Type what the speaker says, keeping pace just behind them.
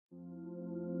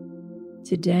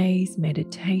Today's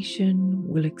meditation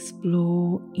will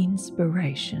explore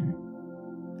inspiration.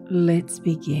 Let's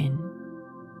begin.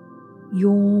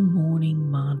 Your morning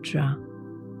mantra.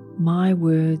 My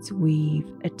words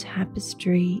weave a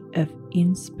tapestry of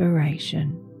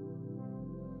inspiration.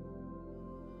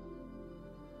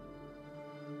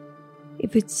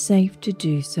 If it's safe to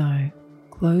do so,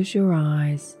 close your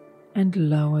eyes and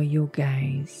lower your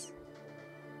gaze.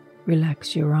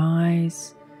 Relax your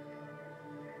eyes.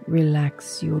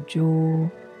 Relax your jaw.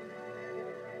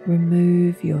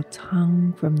 Remove your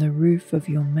tongue from the roof of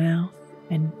your mouth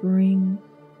and bring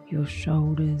your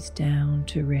shoulders down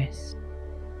to rest.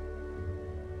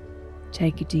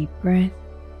 Take a deep breath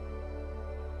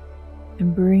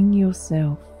and bring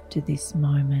yourself to this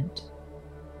moment.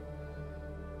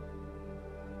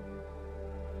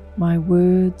 My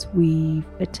words weave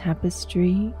a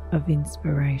tapestry of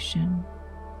inspiration.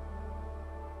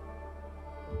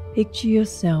 Picture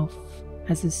yourself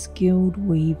as a skilled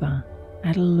weaver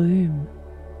at a loom,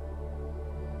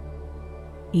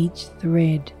 each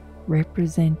thread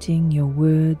representing your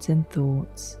words and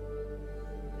thoughts.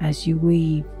 As you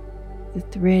weave, the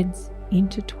threads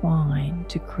intertwine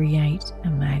to create a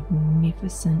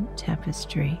magnificent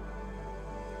tapestry,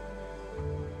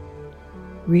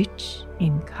 rich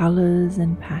in colours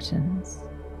and patterns.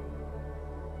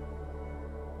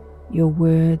 Your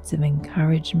words of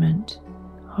encouragement,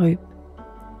 hope,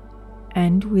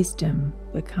 and wisdom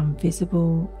become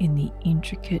visible in the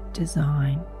intricate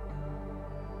design,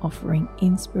 offering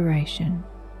inspiration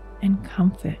and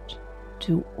comfort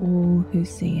to all who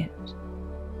see it.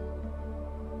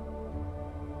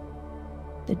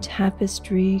 The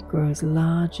tapestry grows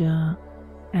larger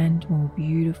and more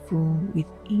beautiful with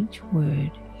each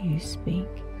word you speak,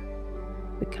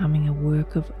 becoming a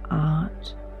work of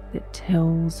art that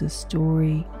tells a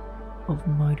story of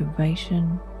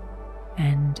motivation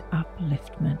and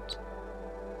upliftment.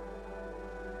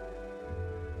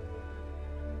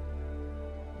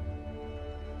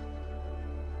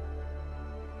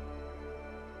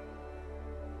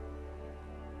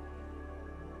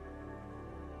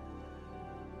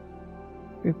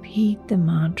 Repeat the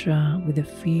mantra with a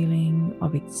feeling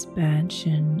of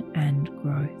expansion and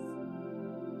growth.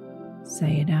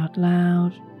 Say it out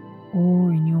loud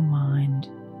or in your mind.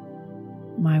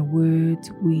 My words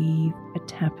weave a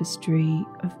tapestry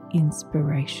of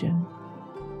inspiration.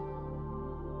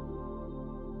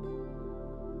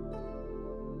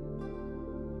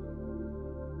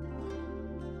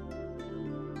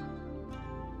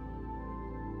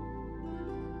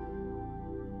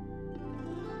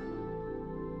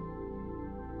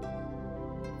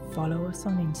 Follow us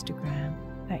on Instagram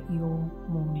at Your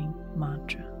Morning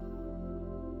Mantra.